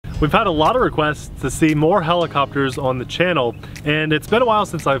We've had a lot of requests to see more helicopters on the channel, and it's been a while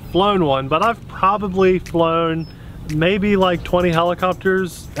since I've flown one, but I've probably flown maybe like 20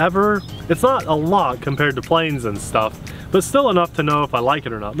 helicopters ever. It's not a lot compared to planes and stuff, but still enough to know if I like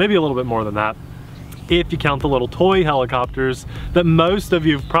it or not. Maybe a little bit more than that, if you count the little toy helicopters that most of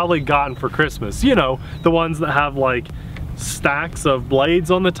you've probably gotten for Christmas. You know, the ones that have like stacks of blades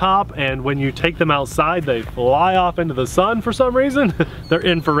on the top, and when you take them outside they fly off into the sun for some reason. They're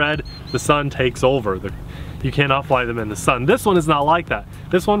infrared, the sun takes over. You cannot fly them in the sun. This one is not like that.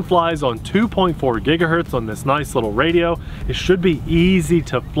 This one flies on 2.4 gigahertz on this nice little radio. It should be easy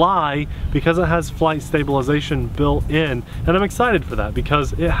to fly because it has flight stabilization built in, and I'm excited for that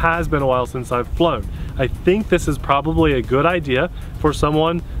because it has been a while since I've flown. I think this is probably a good idea for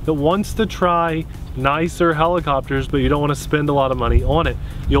someone that wants to try nicer helicopters, but you don't want to spend a lot of money on it.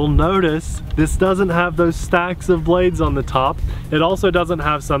 You'll notice this doesn't have those stacks of blades on the top. It also doesn't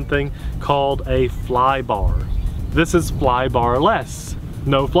have something called a fly bar. This is fly bar-less,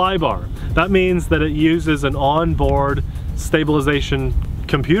 no fly bar. That means that it uses an onboard stabilization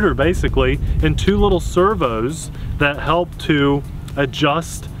computer basically, and two little servos that help to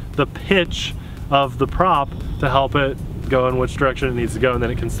adjust the pitch of the prop to help it go in which direction it needs to go, and then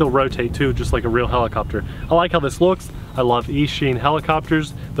it can still rotate too, just like a real helicopter. I like how this looks. I love Eachine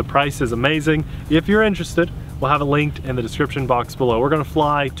helicopters. The price is amazing. If you're interested, we'll have it linked in the description box below. We're gonna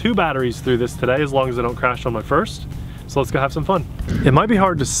fly 2 batteries through this today, as long as I don't crash on my first. So let's go have some fun. It might be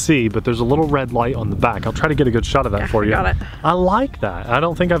hard to see, but there's a little red light on the back. I'll try to get a good shot of that for you. Got it. I like that. I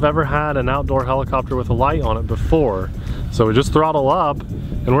don't think I've ever had an outdoor helicopter with a light on it before. So we just throttle up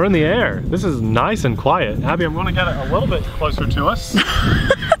and we're in the air. This is nice and quiet. Abby, I'm gonna get it a little bit closer to us.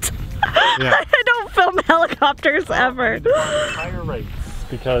 Yeah. I don't film helicopters ever. Higher rates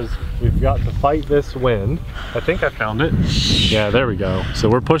because we've got to fight this wind. I think I found it. Yeah, there we go. So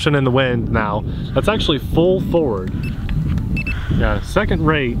we're pushing in the wind now. That's actually full forward. Yeah, second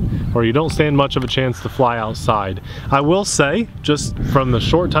rate, or you don't stand much of a chance to fly outside. I will say, just from the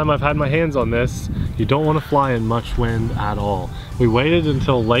short time I've had my hands on this, you don't want to fly in much wind at all. We waited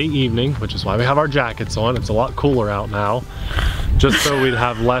until late evening, which is why we have our jackets on. It's a lot cooler out now, just so we'd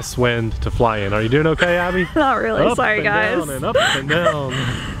have less wind to fly in. Are you doing okay, Abby? Not really, sorry guys. Down and up and down.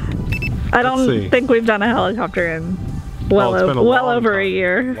 I don't think we've done a helicopter in well over a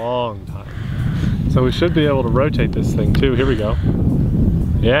year. Long time. So we should be able to rotate this thing too. Here we go.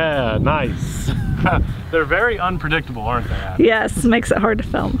 Yeah, nice. They're very unpredictable, aren't they, Abby? Yes, makes it hard to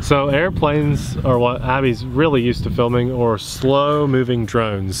film. So airplanes are what Abby's really used to filming, or slow moving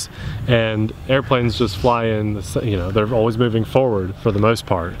drones. And airplanes just fly in, you know, they're always moving forward for the most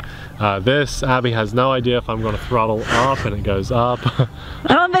part. This, Abby has no idea if I'm going to throttle up and it goes up. I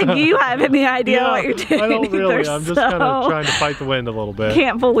don't think you have any idea what you're doing. I don't really. Either, I'm just kind of trying to fight the wind a little bit.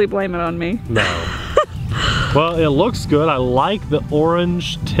 Can't fully blame it on me. No. Well, it looks good. I like the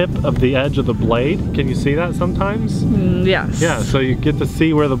orange tip of the edge of the blade. Can you see that sometimes? Yes. Yeah, so you get to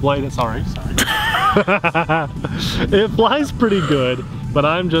see where the blade is. Sorry. It flies pretty good, but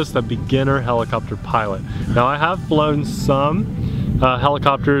I'm just a beginner helicopter pilot. Now, I have flown some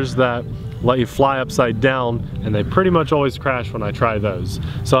helicopters that let you fly upside down, and they pretty much always crash when I try those.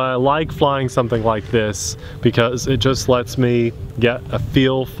 So I like flying something like this because it just lets me get a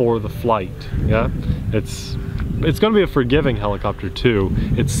feel for the flight. Yeah, it's going to be a forgiving helicopter too.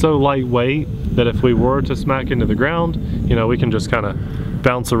 It's so lightweight that if we were to smack into the ground, you know, we can just kind of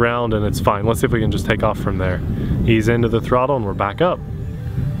bounce around and it's fine. Let's see if we can just take off from there. Ease into the throttle and we're back up.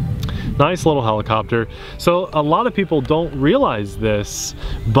 Nice little helicopter. So a lot of people don't realize this,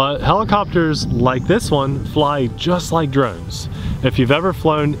 but helicopters like this one fly just like drones. If you've ever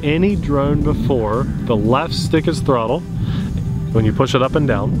flown any drone before, the left stick is throttle. When you push it up and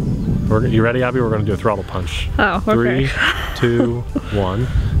down, you ready, Abby? We're going to do a throttle punch. Oh, okay. 3, 2, 1.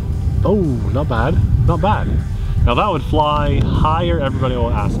 Oh, not bad. Not bad. Now that would fly higher. Everybody will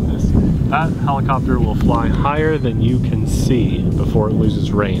ask this. That helicopter will fly higher than you can see before it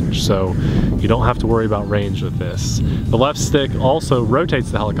loses range, so you don't have to worry about range with this. The left stick also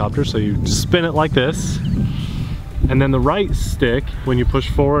rotates the helicopter, so you spin it like this, and then the right stick, when you push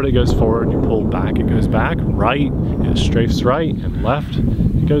forward, it goes forward, and you pull back, it goes back. Right, it strafes right, and left,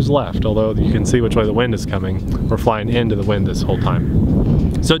 it goes left, although you can see which way the wind is coming. We're flying into the wind this whole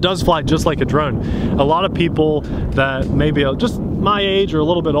time. So it does fly just like a drone. A lot of people that maybe just my age or a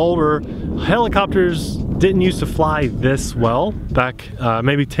little bit older, helicopters didn't used to fly this well back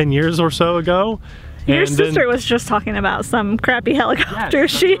maybe 10 years or so ago. Your sister was just talking about some crappy helicopter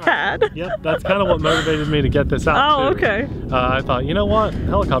she had. Yep, that's kind of what motivated me to get this out too. Okay. I thought, you know what,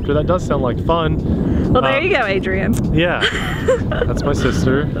 helicopter, that does sound like fun. Well, there you go, Adrian. Yeah, that's my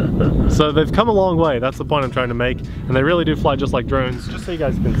sister. So they've come a long way. That's the point I'm trying to make. And they really do fly just like drones. Just so you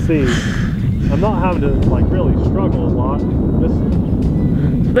guys can see, I'm not having to like really struggle a lot.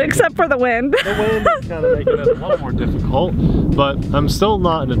 Except for the wind. The wind is kind of making it a little more difficult, but I'm still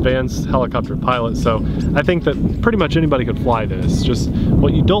not an advanced helicopter pilot, so I think that pretty much anybody could fly this. Just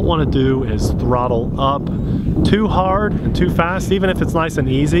what you don't want to do is throttle up too hard and too fast, even if it's nice and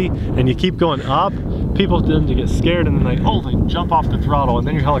easy, and you keep going up, people tend to get scared and then they jump off the throttle and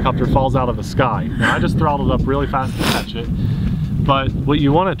then your helicopter falls out of the sky. Now I just throttled up really fast to catch it. But what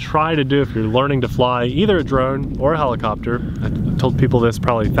you want to try to do if you're learning to fly either a drone or a helicopter, I've told people this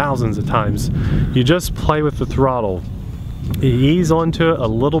probably thousands of times, you just play with the throttle. You ease onto it a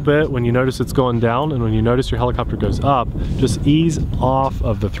little bit when you notice it's going down, and when you notice your helicopter goes up, just ease off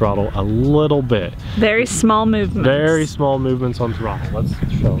of the throttle a little bit. Very small movements. Very small movements on throttle. Let's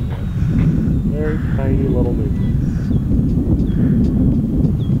show them. Very tiny little movements.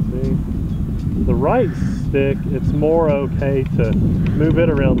 See? The right stick, it's more okay to move it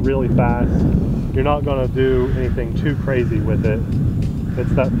around really fast. You're not going to do anything too crazy with it.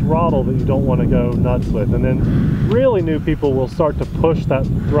 It's that throttle that you don't want to go nuts with. And then really new people will start to push that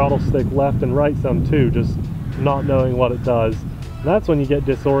throttle stick left and right some too, just not knowing what it does. And that's when you get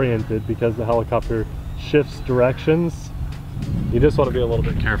disoriented because the helicopter shifts directions. You just want to be a little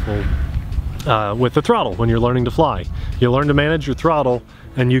bit careful with the throttle when you're learning to fly. You learn to manage your throttle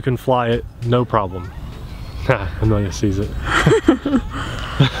and you can fly it no problem. Amelia sees it.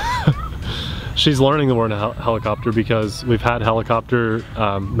 She's learning the word helicopter because we've had helicopter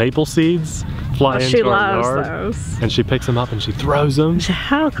maple seeds fly into our yard. Those. And she picks them up and she throws them. It's a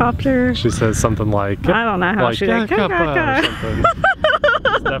helicopter. She says something like, I don't know how like, she did. Or something.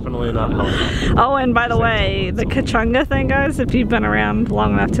 It's definitely not helicopter. Oh, and by the way, the Kachunga thing, guys, if you've been around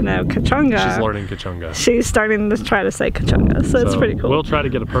long enough to know Kachunga. She's learning Kachunga. She's starting to try to say Kachunga, so it's pretty cool. We'll try to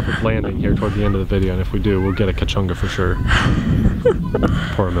get a perfect landing here toward the end of the video, and if we do, we'll get a Kachunga for sure.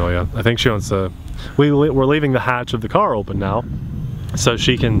 Poor Amelia. I think she wants to... We're leaving the hatch of the car open now, so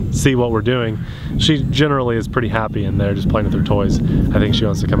she can see what we're doing. She generally is pretty happy in there just playing with her toys. I think she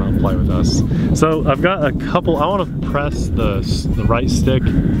wants to come out and play with us. So I've got a couple, I want to press the right stick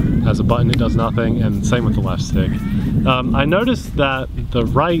as a button, it does nothing, and same with the left stick. I noticed that the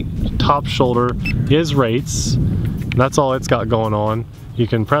right top shoulder is rates, and that's all it's got going on. You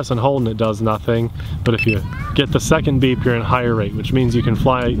can press and hold and it does nothing, but if you get the second beep, you're in higher rate, which means you can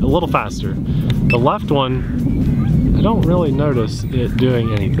fly a little faster. The left one, I don't really notice it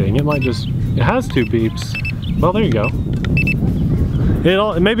doing anything. It might just, it has two beeps. Well, there you go.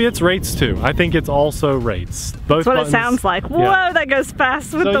 Maybe it's rates too. I think it's also rates. Both That's what buttons, it sounds like. Whoa, yeah. That goes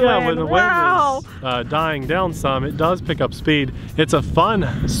fast with the wind. When the wind is dying down some, it does pick up speed. It's a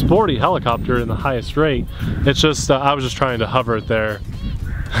fun, sporty helicopter in the highest rate. It's just, I was just trying to hover it there.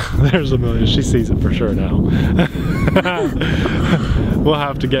 There's Amelia, she sees it for sure now. We'll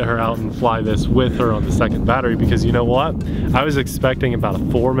have to get her out and fly this with her on the second battery, because you know what? I was expecting about a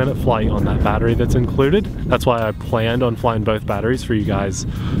 4-minute flight on that battery that's included. That's why I planned on flying both batteries for you guys,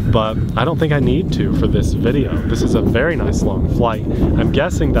 but I don't think I need to for this video. This is a very nice long flight. I'm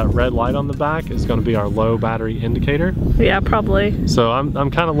guessing that red light on the back is going to be our low battery indicator. Yeah, probably. So I'm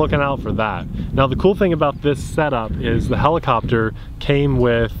kind of looking out for that. Now the cool thing about this setup is the helicopter came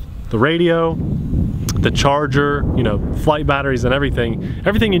with the radio, the charger, you know, flight batteries and everything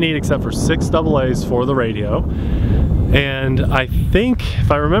you need except for 6 AA's for the radio. And I think,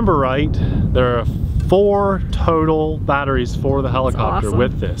 if I remember right, there are 4 total batteries for the helicopter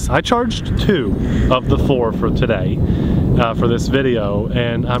with this. I charged 2 of the 4 for today, for this video,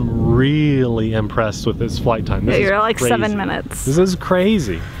 and I'm really impressed with this flight time. This you're like crazy. 7 minutes. This is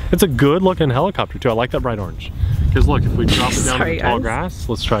crazy. It's a good looking helicopter too. I like that bright orange. Because look, if we drop it down in the tall grass,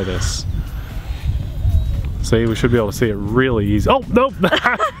 let's try this. See, we should be able to see it really easy. Oh, nope!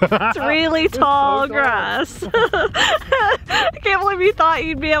 It's really tall grass. I can't believe you thought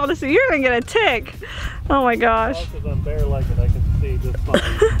you'd be able to see. You're gonna get a tick. Oh my gosh. Because I'm bare-legged, I can see just fine.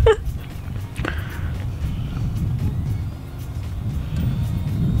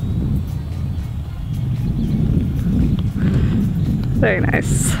 Very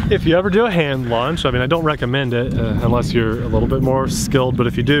nice. If you ever do a hand launch, I mean, I don't recommend it unless you're a little bit more skilled, but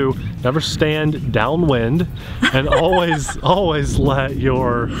if you do, never stand downwind, and always let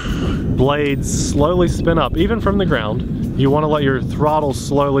your blades slowly spin up, even from the ground. You want to let your throttle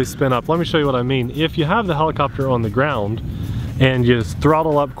slowly spin up. Let me show you what I mean. If you have the helicopter on the ground and you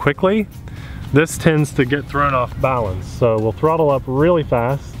throttle up quickly, this tends to get thrown off balance. So we'll throttle up really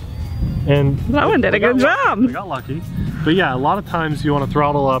fast And that one did a good job. We got lucky. But yeah, a lot of times you want to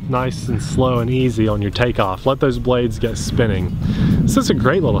throttle up nice and slow and easy on your takeoff. Let those blades get spinning. This is a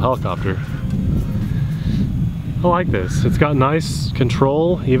great little helicopter. I like this. It's got nice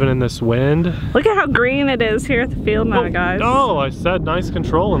control, even in this wind. Look at how green it is here at the field now, guys. Oh, I said nice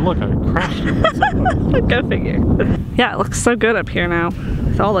control, and look, I crashed it. Go figure. Yeah, it looks so good up here now.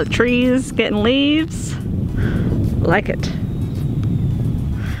 With all the trees getting leaves. Like it.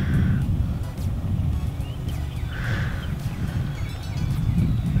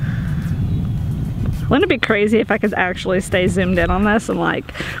 Wouldn't it be crazy if I could actually stay zoomed in on this and like,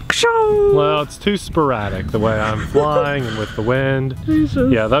 ka-shong! Well, it's too sporadic the way I'm flying and with the wind.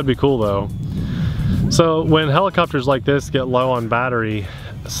 Jesus. Yeah, that'd be cool though. So when helicopters like this get low on battery,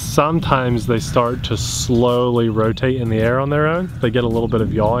 sometimes they start to slowly rotate in the air on their own. They get a little bit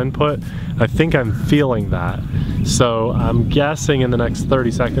of yaw input. I think I'm feeling that. So I'm guessing in the next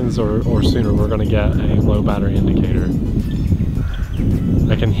 30 seconds or sooner we're gonna get a low battery indicator.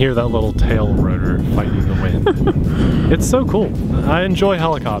 I can hear that little tail rotor fighting the wind. It's so cool. I enjoy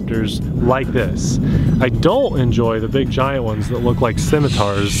helicopters like this. I don't enjoy the big giant ones that look like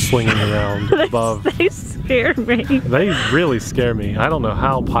scimitars swinging around above. They scare me. They really scare me. I don't know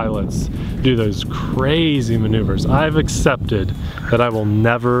how pilots do those crazy maneuvers. I've accepted that I will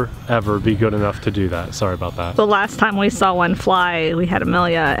never ever be good enough to do that. Sorry about that. The last time we saw one fly, we had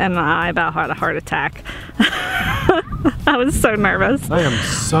Amelia and I about had a heart attack. I was so nervous. I am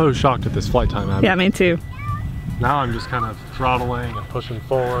so shocked at this flight time, Abby. Yeah, me too. Now I'm just kind of throttling and pushing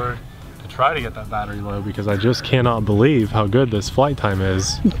forward to try to get that battery low because I just cannot believe how good this flight time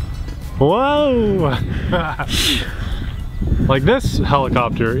is. Whoa! Like this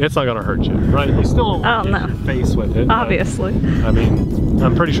helicopter, it's not gonna hurt you, right? You still don't get your face with it. Obviously. I mean,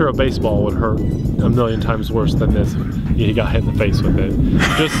 I'm pretty sure a baseball would hurt a million times worse than this if you got hit in the face with it.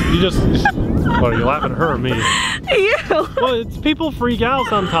 What, are you laughing at her or me? You. Well, it's people freak out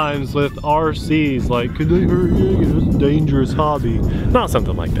sometimes with RCs, like, could they hurt you? It's a dangerous hobby. Not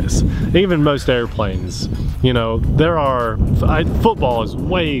something like this. Even most airplanes, you know, football is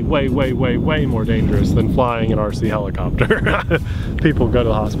way more dangerous than flying an RC helicopter. People go to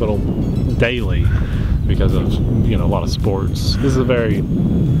the hospital daily because of, you know, a lot of sports. This is a very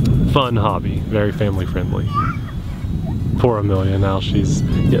fun hobby, very family friendly. Poor Amelia, now she's...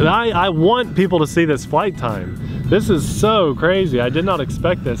 I want people to see this flight time. This is so crazy. I did not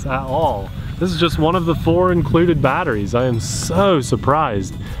expect this at all. This is just one of the 4 included batteries. I am so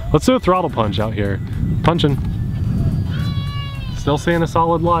surprised. Let's do a throttle punch out here. Punching. Still seeing a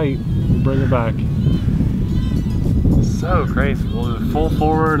solid light. Bring it back. So crazy. We'll do full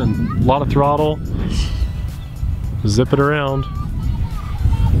forward and a lot of throttle. Zip it around.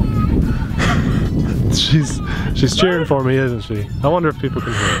 She's cheering for me, isn't she? I wonder if people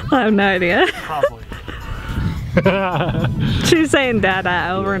can hear it. I have no idea. Probably. She's saying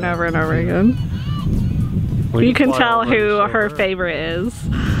dada over and over and over again. You can tell who her favorite is.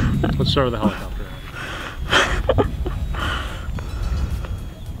 Let's show her the helicopter.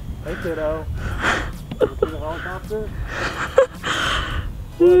 Hey kiddo. You see the helicopter?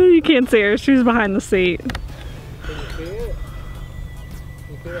 You can't see her, she's behind the seat. Can you see it?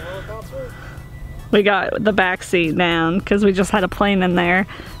 You see the helicopter? We got the back seat down because we just had a plane in there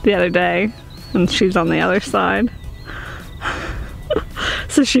the other day and she's on the other side.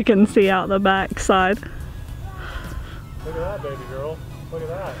 So she can see out the back side. Look at that, baby girl. Look at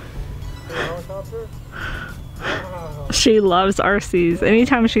that. See the helicopter? Wow. She loves RCs.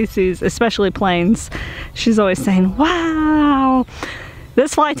 Anytime she sees, especially planes, she's always saying, wow.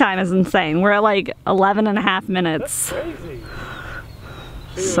 This flight time is insane. We're at like 11.5 minutes. That's crazy.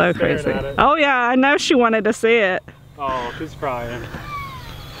 So crazy. Oh yeah, I know she wanted to see it. Oh, she's crying.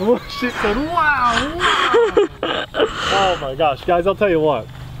 She said, wow, wow. Oh my gosh, guys, I'll tell you what.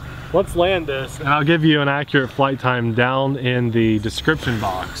 Let's land this and I'll give you an accurate flight time down in the description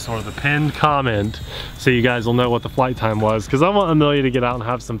box or the pinned comment so you guys will know what the flight time was, because I want Amelia to get out and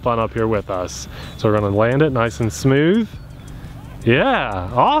have some fun up here with us. So we're gonna land it nice and smooth. Yeah,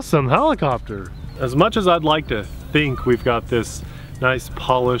 awesome helicopter. As much as I'd like to think we've got this nice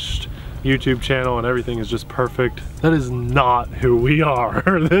polished YouTube channel and everything is just perfect, that is not who we are.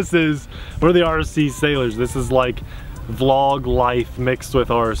 We're the TheRcSaylors. This is like vlog life mixed with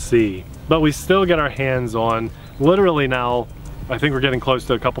RC, but we still get our hands on, literally now, I think we're getting close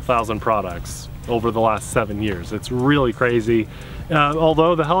to a couple thousand products over the last 7 years. It's really crazy.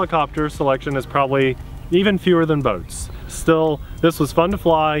 Although the helicopter selection is probably even fewer than boats. Still, this was fun to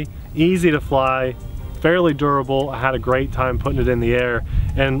fly, easy to fly, fairly durable. I had a great time putting it in the air.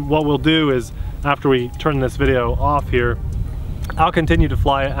 And what we'll do is, after we turn this video off here, I'll continue to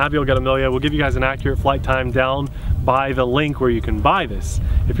fly it. Abby will get Amelia. We'll give you guys an accurate flight time down by the link where you can buy this.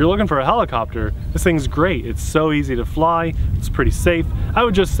 If you're looking for a helicopter, this thing's great. It's so easy to fly. It's pretty safe. I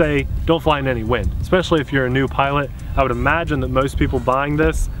would just say don't fly in any wind, especially if you're a new pilot. I would imagine that most people buying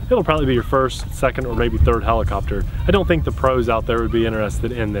this, it'll probably be your first, second, or maybe third helicopter. I don't think the pros out there would be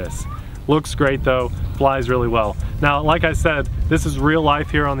interested in this. Looks great though, flies really well. Now, like I said, this is real life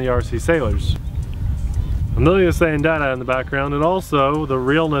here on the TheRcSaylors. Amelia's saying data in the background, and also the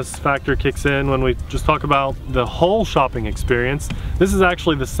realness factor kicks in when we just talk about the whole shopping experience. This is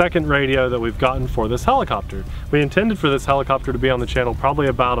actually the second radio that we've gotten for this helicopter. We intended for this helicopter to be on the channel probably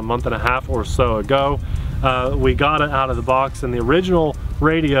about a month and a half or so ago. We got it out of the box and the original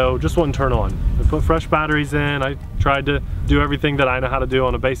radio just wouldn't turn on. I put fresh batteries in, I tried to do everything that I know how to do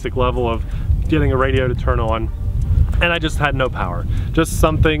on a basic level of getting a radio to turn on, and I just had no power. Just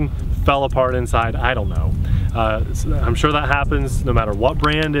something fell apart inside, I don't know. I'm sure that happens no matter what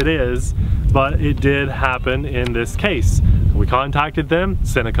brand it is, but it did happen in this case. We contacted them,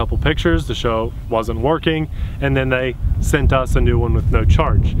 sent a couple pictures to show it wasn't working, and then they sent us a new one with no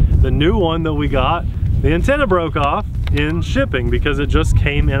charge. The new one that we got, the antenna broke off in shipping because it just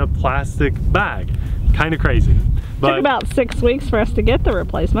came in a plastic bag. Kind of crazy. Took about 6 weeks for us to get the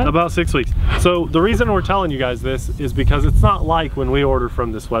replacement. About 6 weeks. So the reason we're telling you guys this is because it's not like when we order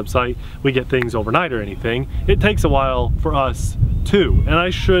from this website, we get things overnight or anything. It takes a while for us too. And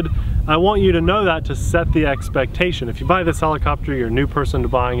I want you to know that to set the expectation. If you buy this helicopter, you're a new person to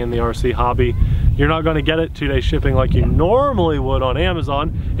buying in the RC hobby, you're not going to get it 2-day shipping like you normally would on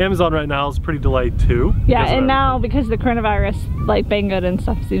Amazon. Amazon right now is pretty delayed too. Yeah, and now because of the coronavirus, like Banggood and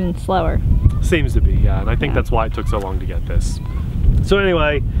stuff is even slower. Seems to be, yeah, and I think that's why it took so long to get this. So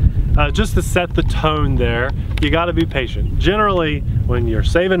anyway, just to set the tone there, you gotta be patient. Generally, when you're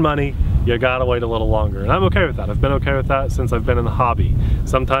saving money, you gotta wait a little longer, and I'm okay with that. I've been okay with that since I've been in the hobby.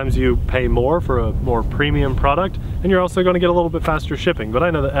 Sometimes you pay more for a more premium product, and you're also gonna get a little bit faster shipping, but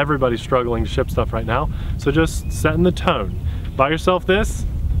I know that everybody's struggling to ship stuff right now, so just setting the tone. Buy yourself this,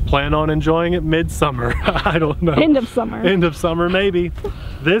 plan on enjoying it midsummer. I don't know. End of summer. End of summer, maybe.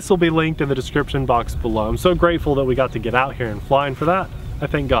 This will be linked in the description box below. I'm so grateful that we got to get out here and flying for that. I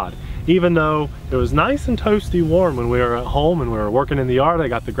thank God. Even though it was nice and toasty warm when we were at home and we were working in the yard. I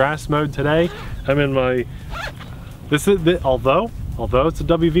got the grass mowed today. I'm in my, although it's a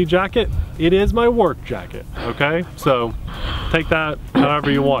WV jacket, it is my work jacket, okay? So take that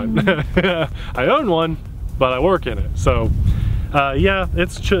however you want. I own one, but I work in it. So yeah,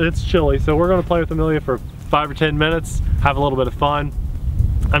 it's chilly, so we're gonna play with Amelia for 5 or 10 minutes, have a little bit of fun.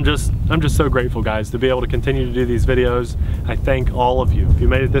 I'm just so grateful, guys, to be able to continue to do these videos. I thank all of you. If you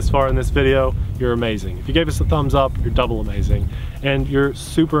made it this far in this video, you're amazing. If you gave us a thumbs up, you're double amazing. And you're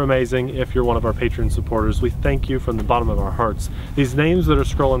super amazing if you're one of our Patreon supporters. We thank you from the bottom of our hearts. These names that are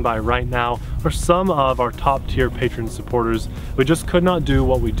scrolling by right now are some of our top tier Patreon supporters. We just could not do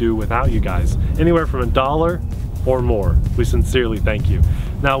what we do without you guys. Anywhere from $1 or more. We sincerely thank you.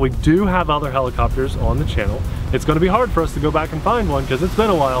 Now, we do have other helicopters on the channel. It's going to be hard for us to go back and find one because it's been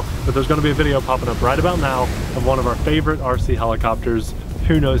a while, but there's going to be a video popping up right about now of one of our favorite RC helicopters.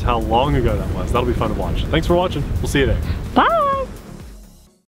 Who knows how long ago that was. That'll be fun to watch. Thanks for watching. We'll see you there. Bye!